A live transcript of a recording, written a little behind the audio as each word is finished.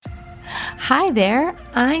Hi there,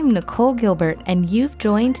 I'm Nicole Gilbert, and you've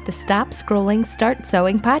joined the Stop Scrolling, Start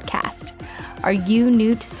Sewing podcast. Are you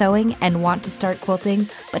new to sewing and want to start quilting,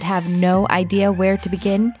 but have no idea where to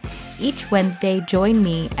begin? Each Wednesday, join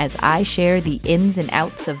me as I share the ins and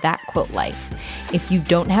outs of that quilt life. If you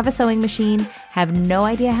don't have a sewing machine, have no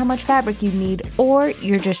idea how much fabric you need, or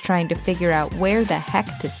you're just trying to figure out where the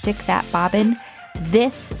heck to stick that bobbin,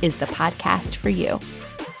 this is the podcast for you.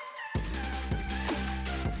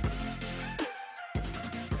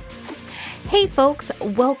 Hey folks,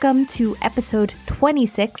 welcome to episode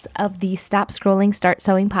 26 of the Stop Scrolling, Start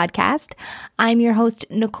Sewing podcast. I'm your host,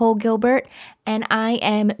 Nicole Gilbert, and I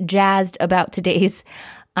am jazzed about today's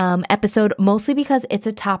episode, mostly because it's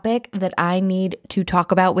a topic that I need to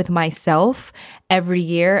talk about with myself every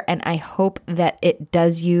year, and I hope that it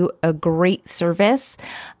does you a great service.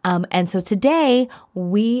 And so today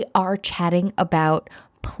we are chatting about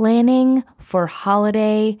planning for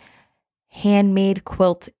holiday handmade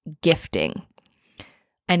quilt gifting.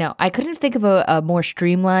 I know, I couldn't think of a more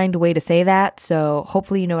streamlined way to say that, so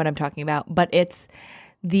hopefully you know what I'm talking about, but it's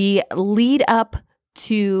the lead up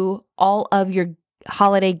to all of your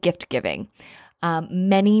holiday gift giving.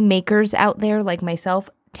 Many makers out there, like myself,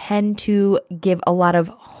 tend to give a lot of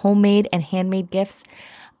homemade and handmade gifts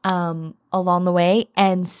along the way,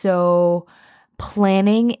 and so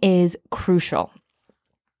planning is crucial.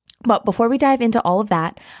 But before we dive into all of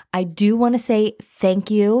that, I do want to say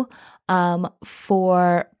thank you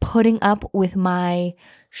for putting up with my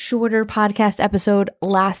shorter podcast episode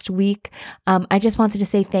last week. I just wanted to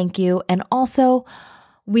say thank you. And also,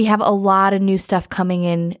 we have a lot of new stuff coming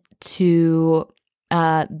in to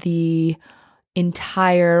the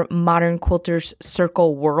entire Modern Quilters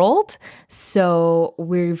Circle world. So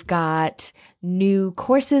we've got new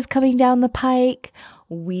courses coming down the pike.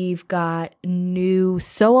 We've got new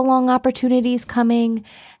sew-along opportunities coming,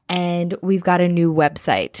 and we've got a new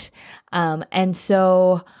website. And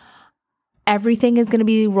so everything is going to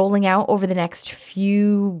be rolling out over the next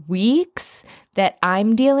few weeks that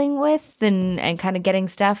I'm dealing with and kind of getting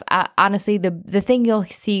stuff. Honestly, the thing you'll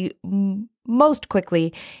see most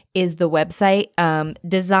quickly is the website.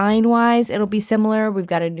 Design-wise, it'll be similar. We've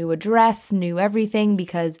got a new address, new everything,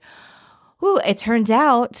 because it turns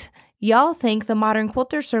out y'all think the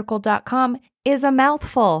modernquiltercircle.com is a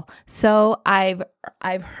mouthful. So I've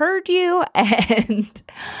heard you, and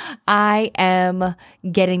I am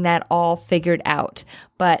getting that all figured out.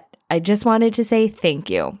 But I just wanted to say thank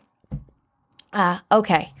you.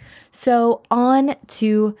 Okay, so on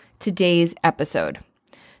to today's episode.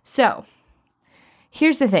 So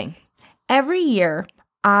here's the thing. Every year,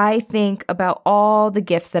 I think about all the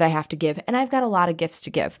gifts that I have to give, and I've got a lot of gifts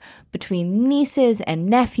to give between nieces and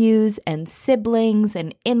nephews and siblings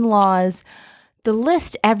and in-laws. The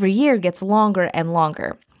list every year gets longer and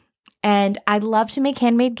longer. And I love to make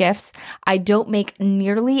handmade gifts. I don't make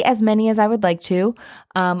nearly as many as I would like to,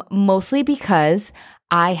 mostly because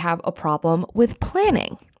I have a problem with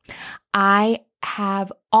planning. I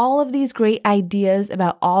have all of these great ideas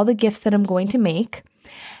about all the gifts that I'm going to make.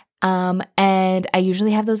 And I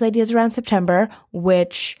usually have those ideas around September,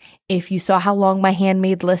 which if you saw how long my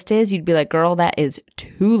handmade list is, you'd be like, girl, that is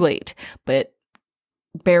too late, but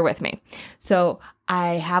bear with me. So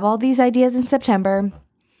I have all these ideas in September.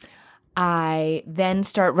 I then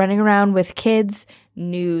start running around with kids,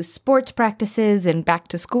 new sports practices and back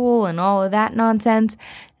to school and all of that nonsense.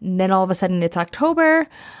 And then all of a sudden it's October.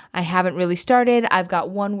 I haven't really started. I've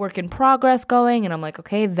got one work in progress going, and I'm like,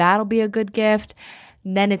 okay, that'll be a good gift.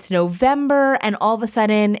 And then it's November, and all of a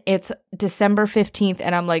sudden it's December 15th,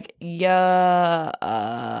 and I'm like,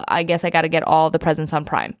 I guess I got to get all the presents on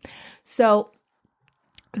Prime. So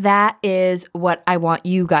that is what I want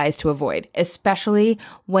you guys to avoid, especially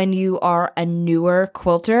when you are a newer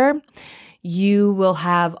quilter. You will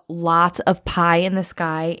have lots of pie in the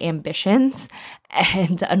sky ambitions,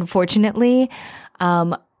 and unfortunately,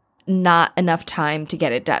 not enough time to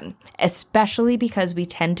get it done, especially because we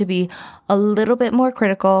tend to be a little bit more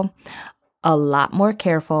critical, a lot more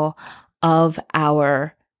careful of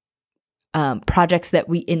our projects that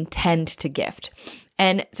we intend to gift.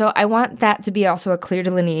 And so I want that to be also a clear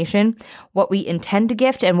delineation, what we intend to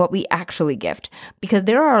gift and what we actually gift. Because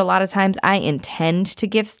there are a lot of times I intend to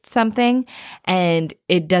gift something and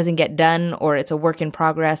it doesn't get done, or it's a work in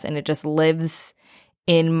progress and it just lives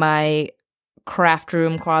in my craft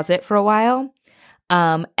room closet for a while.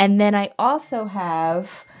 And then I also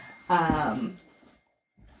have,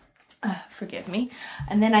 forgive me.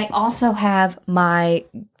 And then I also have my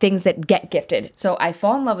things that get gifted. So I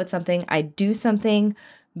fall in love with something, I do something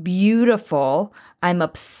beautiful, I'm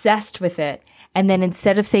obsessed with it, and then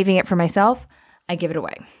instead of saving it for myself, I give it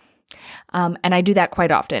away. And I do that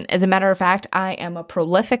quite often. As a matter of fact, I am a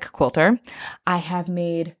prolific quilter. I have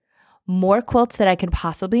made more quilts than I could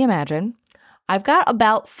possibly imagine. I've got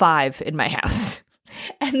about 5 in my house.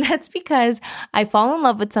 And that's because I fall in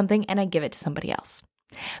love with something and I give it to somebody else.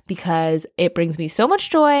 Because it brings me so much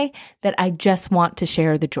joy that I just want to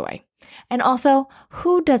share the joy. And also,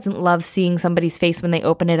 who doesn't love seeing somebody's face when they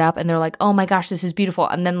open it up and they're like, oh my gosh, this is beautiful.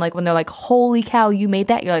 And then like when they're like, holy cow, you made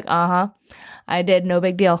that? You're like, uh-huh, I did, no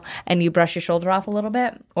big deal. And you brush your shoulder off a little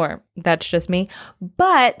bit, or that's just me.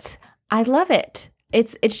 But I love it.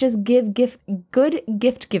 It's just good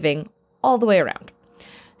gift giving all the way around.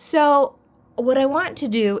 So what I want to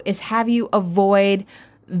do is have you avoid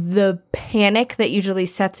the panic that usually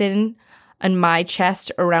sets in on my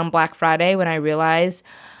chest around Black Friday when I realize,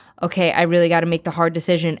 okay, I really got to make the hard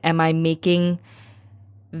decision. Am I making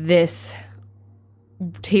this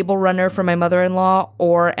table runner for my mother-in-law,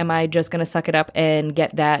 or am I just going to suck it up and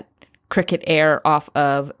get that Cricut Air off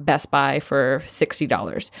of Best Buy for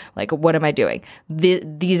 $60? Like, what am I doing?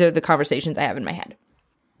 These are the conversations I have in my head.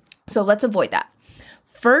 So let's avoid that.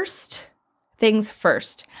 First things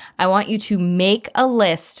first, I want you to make a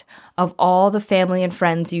list of all the family and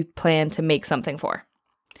friends you plan to make something for.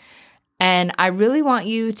 And I really want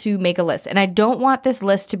you to make a list. And I don't want this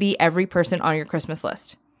list to be every person on your Christmas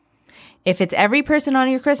list. If it's every person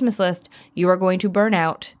on your Christmas list, you are going to burn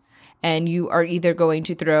out and you are either going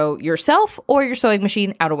to throw yourself or your sewing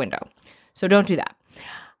machine out a window. So don't do that.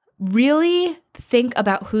 Really think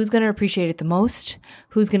about who's going to appreciate it the most,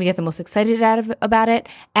 who's going to get the most excited about it,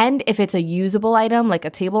 and if it's a usable item like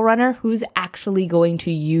a table runner, who's actually going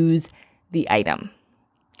to use the item.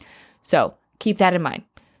 So keep that in mind.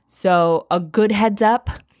 So a good heads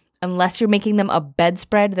up, unless you're making them a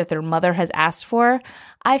bedspread that their mother has asked for,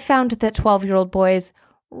 I found that 12-year-old boys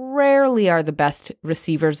rarely are the best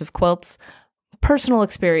receivers of quilts. Personal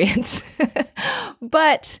experience.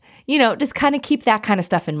 But, just kind of keep that kind of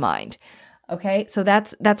stuff in mind. Okay? So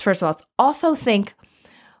that's first of all. Also think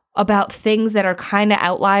about things that are kind of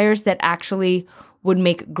outliers that actually would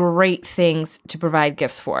make great things to provide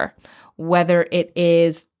gifts for. Whether it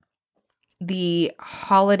is the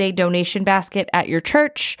holiday donation basket at your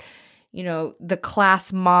church, the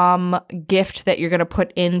class mom gift that you're going to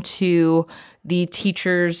put into the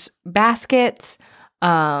teacher's baskets.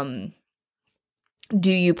 Do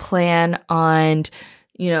you plan on,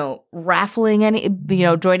 raffling any,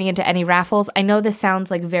 joining into any raffles? I know this sounds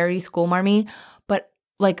like very school marmy, but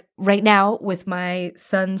like right now with my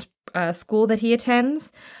son's school that he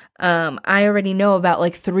attends, I already know about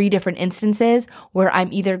like 3 different instances where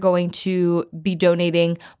I'm either going to be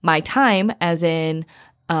donating my time, as in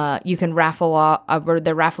you can raffle off, or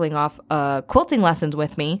they're raffling off quilting lessons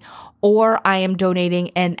with me, or I am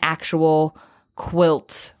donating an actual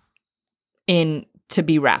quilt to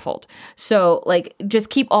be raffled. So like just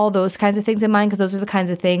keep all those kinds of things in mind, because those are the kinds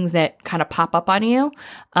of things that kind of pop up on you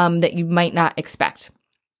that you might not expect.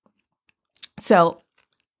 So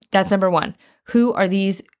that's number 1. Who are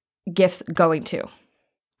these gifts going to?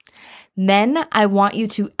 Then I want you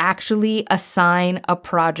to actually assign a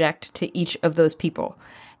project to each of those people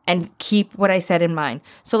and keep what I said in mind.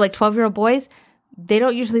 So like 12-year-old boys, they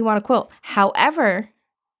don't usually want a quilt. However,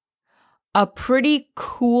 a pretty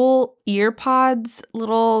cool ear pods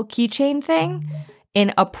little keychain thing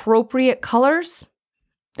in appropriate colors,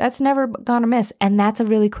 that's never gonna miss. And that's a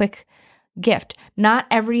really quick gift. Not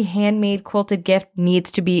every handmade quilted gift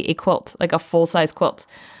needs to be a quilt, like a full-size quilt,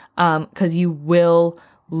 because you will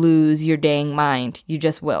lose your dang mind. You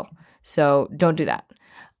just will. So don't do that.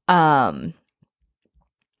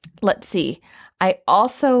 Let's see. I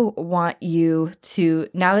also want you to,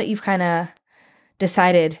 now that you've kind of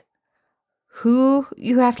decided who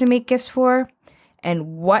you have to make gifts for and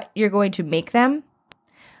what you're going to make them,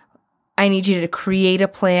 I need you to create a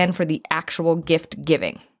plan for the actual gift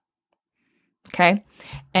giving. Okay?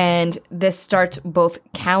 And this starts both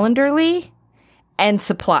calendarly and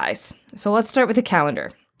supplies. So let's start with the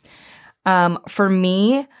calendar. For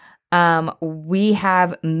me, we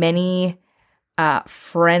have many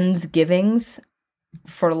Friendsgivings,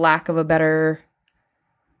 for lack of a better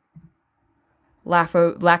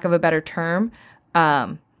term.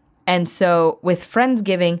 And so with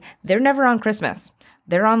Friendsgiving, they're never on Christmas.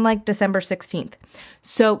 They're on like December 16th.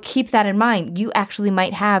 So keep that in mind. You actually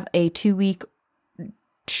might have a 2-week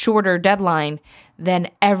shorter deadline than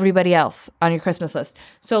everybody else on your Christmas list.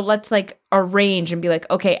 So let's like arrange and be like,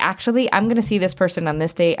 okay, actually, I'm going to see this person on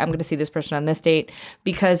this date. I'm going to see this person on this date,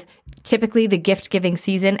 because typically the gift giving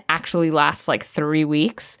season actually lasts like 3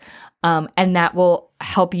 weeks. And that will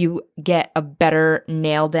help you get a better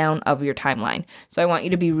nail down of your timeline. So I want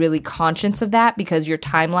you to be really conscious of that, because your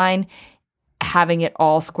timeline having it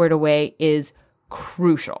all squared away is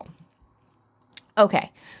crucial.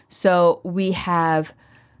 Okay, so we have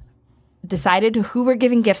decided who we're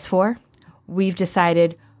giving gifts for. We've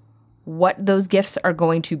decided what those gifts are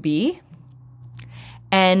going to be.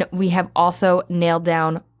 And we have also nailed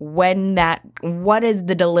down what is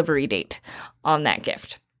the delivery date on that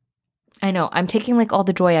gift. I know, I'm taking like all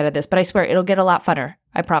the joy out of this, but I swear it'll get a lot funner.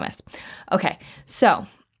 I promise. Okay, so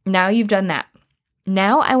now you've done that.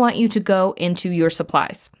 Now I want you to go into your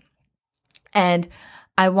supplies. And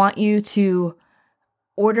I want you to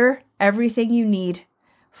order everything you need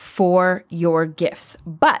for your gifts.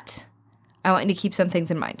 But I want you to keep some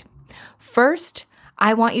things in mind. First,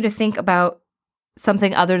 I want you to think about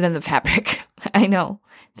something other than the fabric. I know,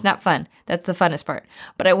 it's not fun. That's the funnest part.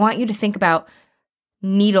 But I want you to think about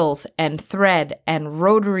needles and thread and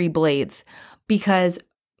rotary blades because,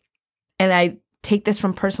 and I take this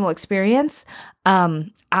from personal experience,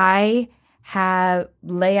 I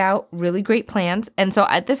lay out really great plans. And so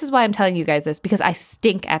this is why I'm telling you guys this, because I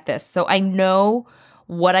stink at this. So I know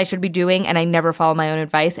what I should be doing and I never follow my own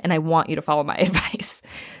advice, and I want you to follow my advice.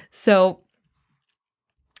 So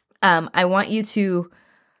I want you to,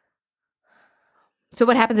 so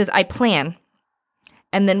what happens is I plan.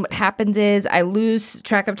 And then what happens is I lose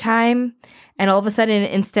track of time, and all of a sudden,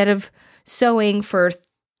 instead of sewing for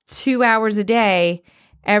 2 hours a day,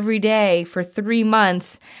 every day for 3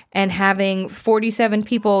 months, and having 47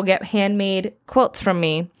 people get handmade quilts from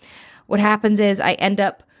me, what happens is I end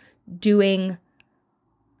up doing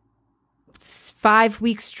 5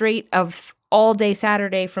 weeks straight of all day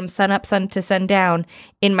Saturday from sun up to sundown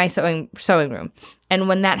in my sewing room. And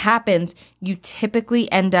when that happens, you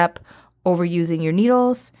typically end up overusing your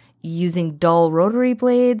needles, using dull rotary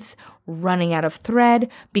blades, running out of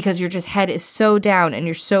thread because your just head is so down and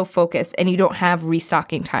you're so focused and you don't have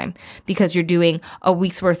restocking time because you're doing a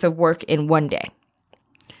week's worth of work in one day.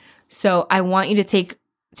 So I want you to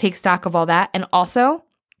take stock of all that. And also,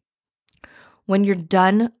 when you're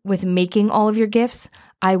done with making all of your gifts,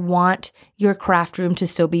 I want your craft room to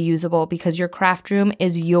still be usable because your craft room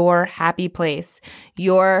is your happy place,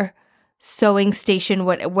 your sewing station,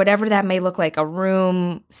 whatever that may look like, a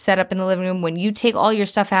room set up in the living room. When you take all your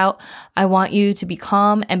stuff out, I want you to be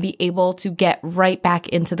calm and be able to get right back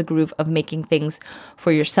into the groove of making things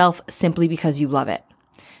for yourself simply because you love it.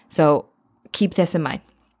 So keep this in mind.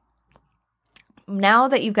 Now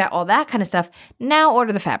that you've got all that kind of stuff, now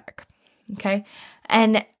order the fabric. Okay.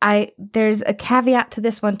 And there's a caveat to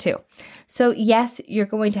this one too. So yes, you're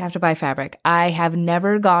going to have to buy fabric. I have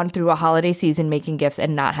never gone through a holiday season making gifts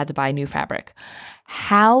and not had to buy new fabric.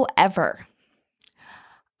 However,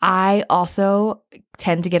 I also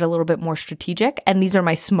tend to get a little bit more strategic, and these are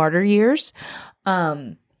my smarter years.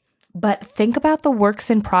 But think about the works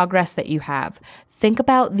in progress that you have. Think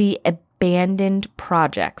about the abandoned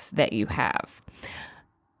projects that you have.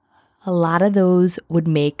 A lot of those would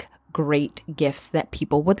make great gifts that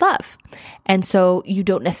people would love. And so you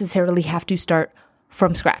don't necessarily have to start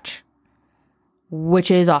from scratch, which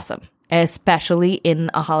is awesome, especially in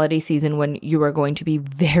a holiday season when you are going to be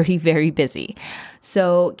very, very busy.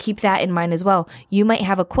 So keep that in mind as well. You might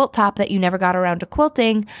have a quilt top that you never got around to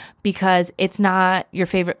quilting because it's not your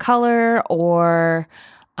favorite color, or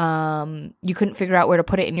you couldn't figure out where to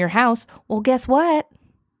put it in your house. Well, guess what?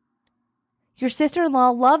 Your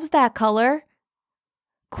sister-in-law loves that color.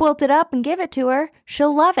 Quilt it up and give it to her.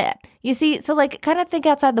 She'll love it. You see, so like kind of think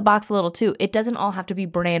outside the box a little too. It doesn't all have to be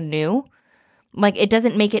brand new. Like it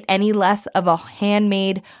doesn't make it any less of a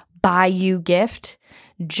handmade by you gift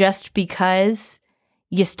just because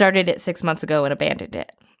you started it 6 months ago and abandoned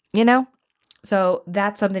it, you know? So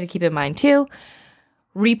that's something to keep in mind too.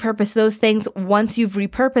 Repurpose those things. Once you've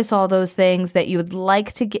repurposed all those things that you would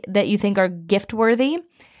like to get, that you think are gift worthy,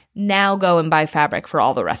 now go and buy fabric for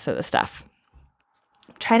all the rest of the stuff.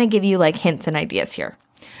 Trying to give you like hints and ideas here.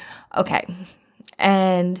 Okay.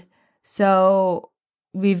 And so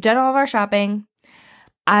we've done all of our shopping.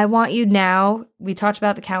 I want you now, we talked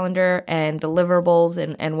about the calendar and deliverables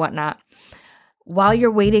and whatnot. While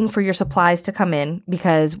you're waiting for your supplies to come in,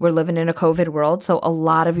 because we're living in a COVID world, so a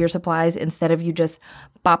lot of your supplies, instead of you just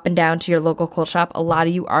bopping down to your local quilt shop, a lot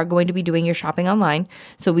of you are going to be doing your shopping online.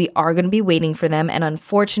 So we are going to be waiting for them. And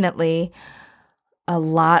unfortunately, a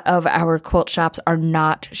lot of our quilt shops are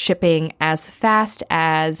not shipping as fast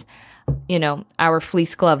as, you know, our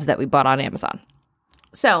fleece gloves that we bought on Amazon.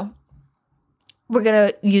 So we're going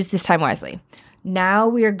to use this time wisely. Now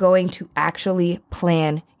we are going to actually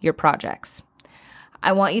plan your projects.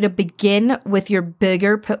 I want you to begin with your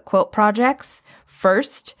bigger quilt projects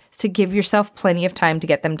first to give yourself plenty of time to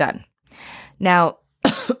get them done. Now,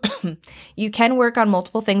 You can work on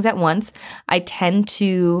multiple things at once. I tend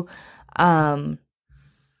to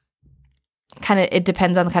it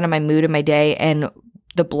depends on kind of my mood and my day and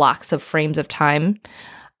the blocks of frames of time.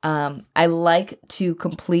 I like to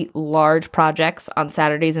complete large projects on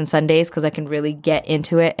Saturdays and Sundays because I can really get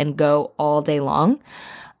into it and go all day long.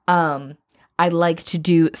 I like to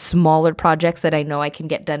do smaller projects that I know I can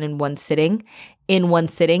get done in one sitting.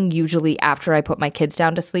 Usually after I put my kids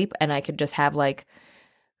down to sleep, and I could just have like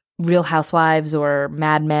Real Housewives or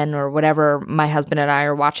Mad Men or whatever my husband and I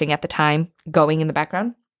are watching at the time going in the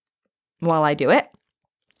background while I do it.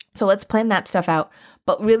 So let's plan that stuff out.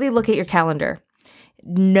 But really look at your calendar.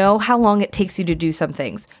 Know how long it takes you to do some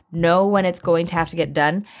things. Know when it's going to have to get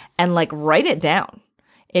done, and like write it down.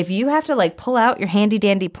 If you have to like pull out your handy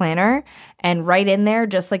dandy planner and write in there,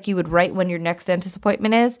 just like you would write when your next dentist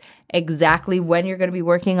appointment is, exactly when you're going to be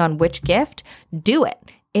working on which gift, do it.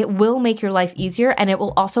 It will make your life easier, and it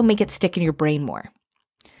will also make it stick in your brain more.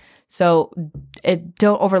 So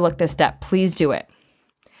don't overlook this step. Please do it.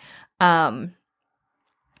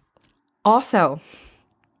 Also,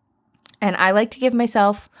 and I like to give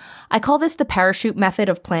myself, I call this the parachute method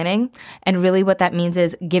of planning. And really what that means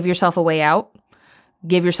is give yourself a way out.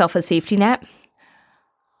 Give yourself a safety net.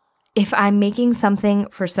 If I'm making something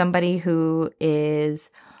for somebody who is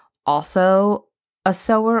also a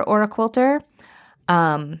sewer or a quilter,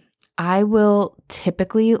 I will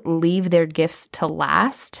typically leave their gifts to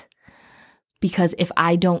last, because if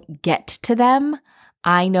I don't get to them,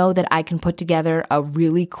 I know that I can put together a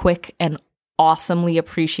really quick and awesomely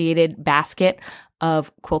appreciated basket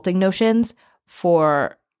of quilting notions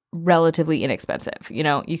for relatively inexpensive. You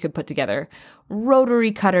know, you could put together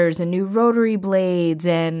rotary cutters and new rotary blades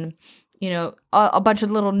and, you know, a bunch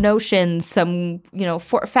of little notions, some, you know,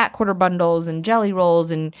 fat quarter bundles and jelly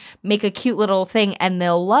rolls, and make a cute little thing, and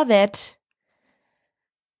they'll love it.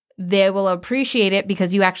 They will appreciate it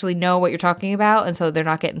because you actually know what you're talking about, and so they're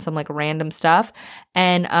not getting some like random stuff,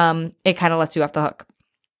 and it kind of lets you off the hook.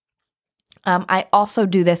 I also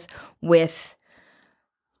do this with,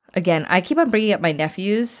 again, I keep on bringing up my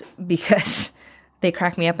nephews because they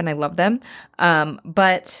crack me up and I love them.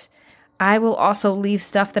 But I will also leave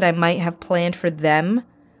stuff that I might have planned for them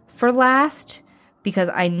for last, because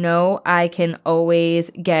I know I can always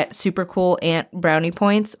get super cool Aunt Brownie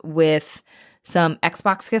points with some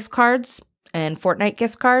Xbox gift cards and Fortnite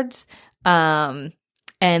gift cards. And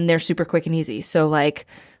they're super quick and easy. So like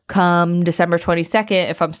come December 22nd,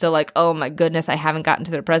 if I'm still like, oh my goodness, I haven't gotten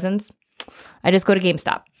to their presents, I just go to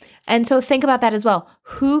GameStop. And so think about that as well.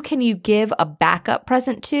 Who can you give a backup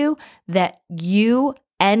present to that you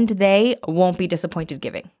and they won't be disappointed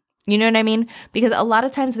giving? You know what I mean? Because a lot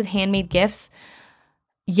of times with handmade gifts,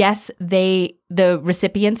 yes, the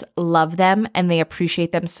recipients love them and they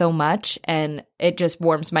appreciate them so much, and it just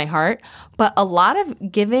warms my heart. But a lot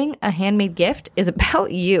of giving a handmade gift is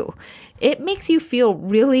about you. It makes you feel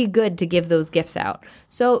really good to give those gifts out.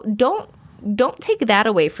 So don't take that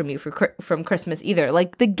away from you from Christmas either.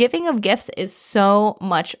 Like, the giving of gifts is so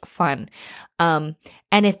much fun. And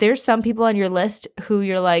if there's some people on your list who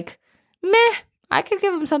you're like, meh, I could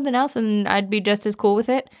give them something else and I'd be just as cool with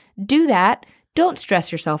it, do that. Don't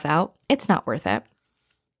stress yourself out. It's not worth it.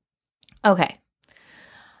 Okay.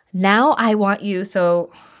 Now I want you,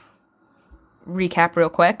 so recap real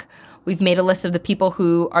quick. We've made a list of the people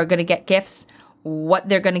who are going to get gifts, what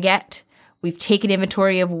they're going to get. We've taken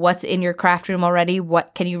inventory of what's in your craft room already.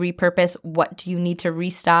 What can you repurpose? What do you need to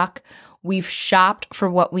restock? We've shopped for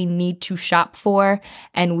what we need to shop for,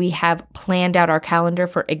 and we have planned out our calendar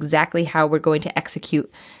for exactly how we're going to execute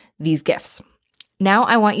these gifts. Now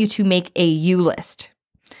I want you to make a you list,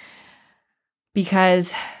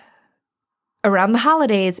 because around the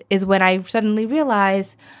holidays is when I suddenly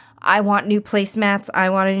realize I want new placemats,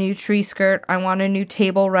 I want a new tree skirt, I want a new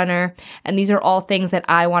table runner, and these are all things that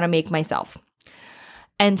I want to make myself.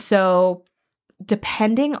 And so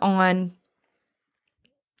depending on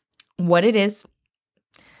what it is,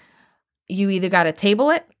 you either got to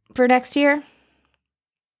table it for next year,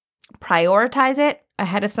 prioritize it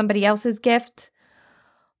ahead of somebody else's gift,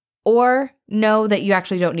 or know that you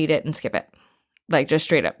actually don't need it and skip it. Like, just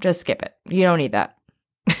straight up, just skip it. You don't need that.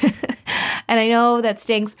 And I know that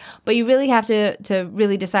stinks, but you really have to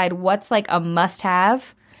really decide what's like a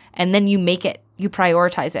must-have, and then you make it, you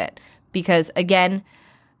prioritize it. Because again,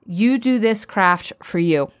 you do this craft for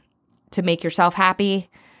you, to make yourself happy.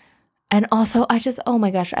 And also, oh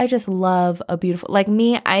my gosh, I just love a beautiful, like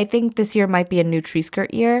me, I think this year might be a new tree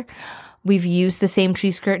skirt year. We've used the same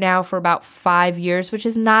tree skirt now for about 5 years, which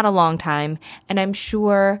is not a long time. And I'm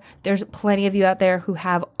sure there's plenty of you out there who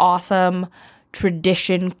have awesome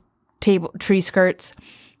tradition tree skirts.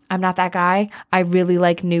 I'm not that guy. I really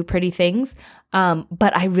like new pretty things,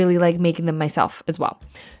 but I really like making them myself as well.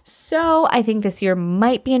 So I think this year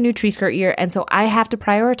might be a new tree skirt year, and so I have to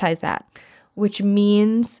prioritize that, which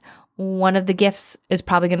means one of the gifts is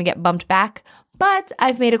probably going to get bumped back, but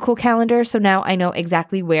I've made a cool calendar, so now I know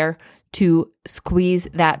exactly where to squeeze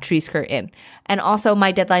that tree skirt in. And also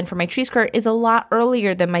my deadline for my tree skirt is a lot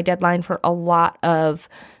earlier than my deadline for a lot of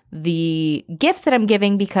the gifts that I'm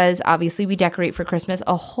giving, because obviously we decorate for Christmas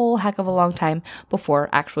a whole heck of a long time before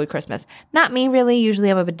actually Christmas. Not me really. Usually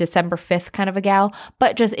I'm a December 5th kind of a gal,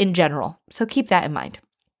 but just in general. So keep that in mind.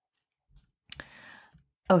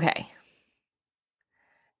 Okay.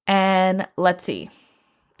 And let's see.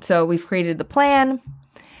 So we've created the plan.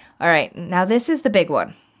 All right. Now this is the big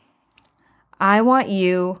one. I want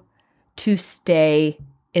you to stay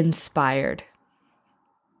inspired.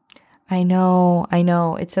 I know,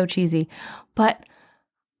 it's so cheesy, but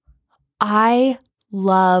I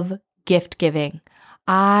love gift giving.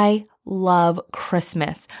 I love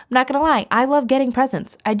Christmas. I'm not going to lie, I love getting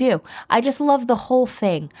presents. I do. I just love the whole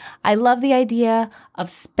thing. I love the idea of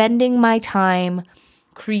spending my time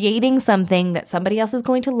creating something that somebody else is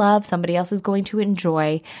going to love, somebody else is going to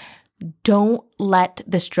enjoy. Don't let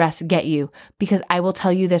the stress get you, because I will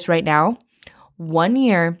tell you this right now. One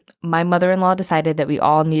year, my mother-in-law decided that we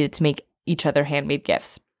all needed to make each other handmade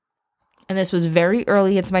gifts. And this was very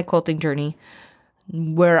early into my quilting journey,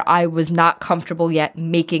 where I was not comfortable yet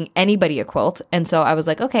making anybody a quilt. And so I was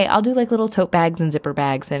like, okay, I'll do like little tote bags and zipper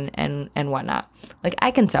bags and whatnot. Like, I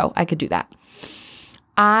can sew. I could do that.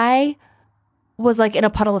 I was like in a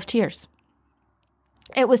puddle of tears.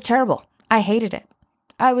 It was terrible. I hated it.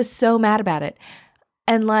 I was so mad about it.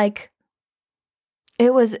 And like,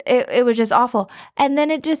 it was just awful. And then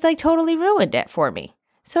it just like totally ruined it for me.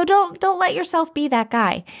 So don't let yourself be that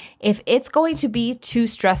guy. If it's going to be too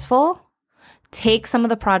stressful, take some of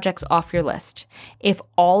the projects off your list. If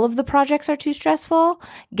all of the projects are too stressful,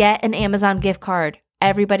 get an Amazon gift card.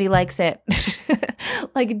 Everybody likes it.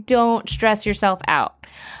 Like, don't stress yourself out.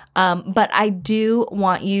 But I do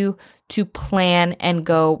want you to plan and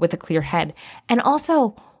go with a clear head. And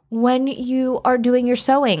also, when you are doing your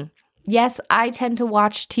sewing, yes, I tend to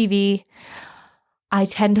watch TV. I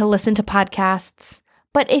tend to listen to podcasts.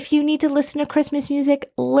 But if you need to listen to Christmas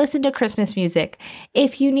music, listen to Christmas music.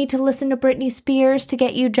 If you need to listen to Britney Spears to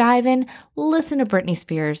get you jiving, listen to Britney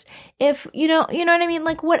Spears. If, you know what I mean?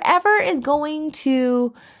 Like, whatever is going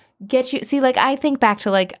to get you. See, like, I think back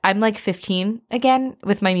to like, I'm like 15 again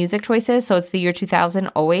with my music choices. So it's the year 2000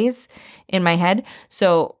 always in my head.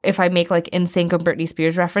 So if I make like NSYNC or Britney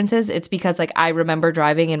Spears references, it's because like I remember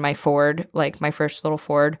driving in my Ford, like my first little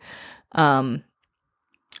Ford,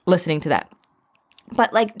 listening to that.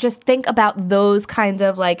 But like, just think about those kinds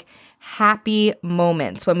of like happy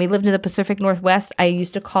moments. When we lived in the Pacific Northwest, I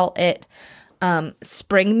used to call it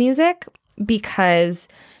spring music, because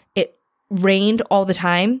it rained all the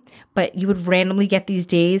time, but you would randomly get these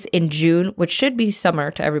days in June, which should be summer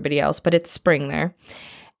to everybody else, but it's spring there.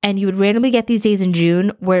 And you would randomly get these days in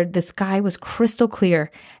June where the sky was crystal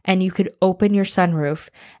clear and you could open your sunroof.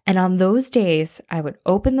 And on those days, I would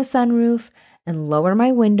open the sunroof and lower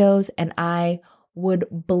my windows, and I would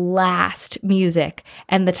blast music.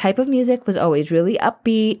 And the type of music was always really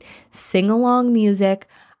upbeat, sing-along music.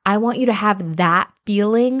 I want you to have that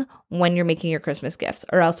feeling when you're making your Christmas gifts,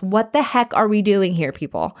 or else what the heck are we doing here,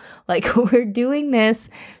 people? Like, we're doing this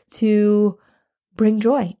to bring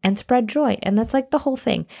joy and spread joy. And that's like the whole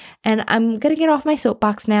thing. And I'm going to get off my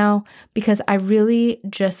soapbox now, because I really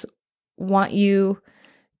just want you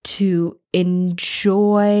to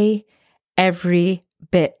enjoy every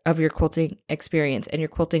bit of your quilting experience and your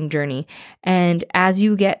quilting journey. And as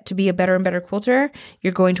you get to be a better and better quilter,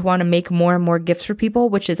 you're going to want to make more and more gifts for people,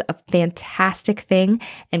 which is a fantastic thing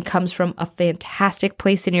and comes from a fantastic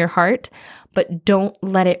place in your heart. But don't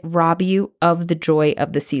let it rob you of the joy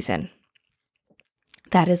of the season.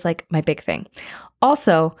 That is like my big thing.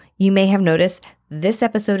 Also, you may have noticed this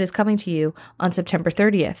episode is coming to you on September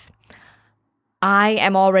 30th. I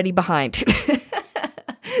am already behind.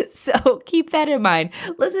 So keep that in mind.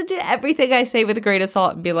 Listen to everything I say with a grain of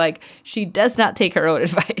salt and be like, she does not take her own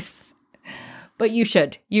advice. But you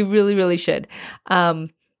should. You really, really should.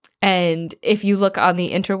 And if you look on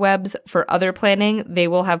the interwebs for other planning, they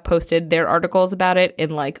will have posted their articles about it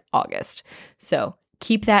in like August. So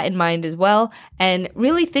keep that in mind as well. And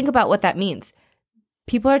really think about what that means.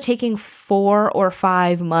 People are taking 4 or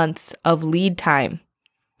 5 months of lead time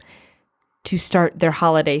to start their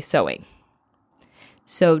holiday sewing.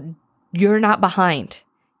 So you're not behind.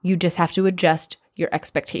 You just have to adjust your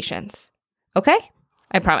expectations. Okay?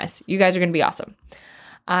 I promise. You guys are going to be awesome.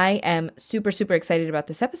 I am super, super excited about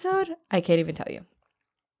this episode. I can't even tell you.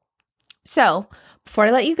 So before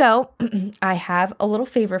I let you go, I have a little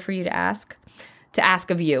favor for you to ask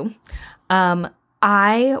of you.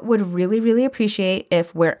 I would really, really appreciate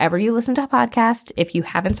if wherever you listen to a podcast, if you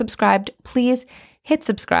haven't subscribed, please hit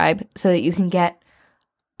subscribe so that you can get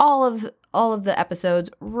all of the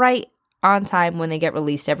episodes right on time when they get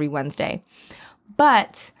released every Wednesday.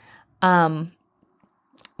 But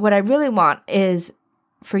what I really want is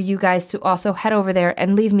for you guys to also head over there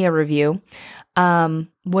and leave me a review,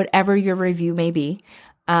 whatever your review may be.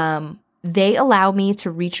 They allow me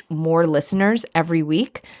to reach more listeners every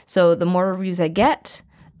week. So the more reviews I get,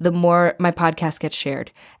 the more my podcast gets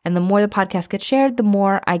shared. And the more the podcast gets shared, the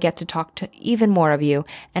more I get to talk to even more of you.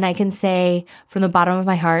 And I can say from the bottom of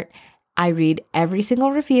my heart, I read every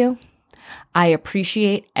single review. I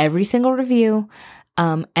appreciate every single review.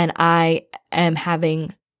 And I am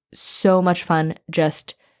having so much fun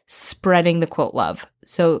just spreading the quote love.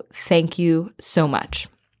 So thank you so much.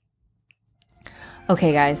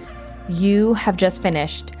 Okay, guys. You have just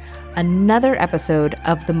finished another episode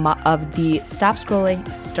of the Stop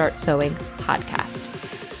Scrolling, Start Sewing podcast.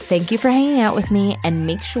 Thank you for hanging out with me, and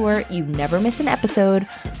make sure you never miss an episode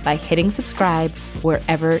by hitting subscribe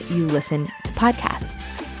wherever you listen to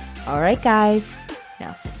podcasts. All right, guys,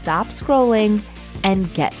 now stop scrolling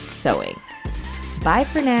and get sewing. Bye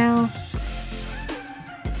for now.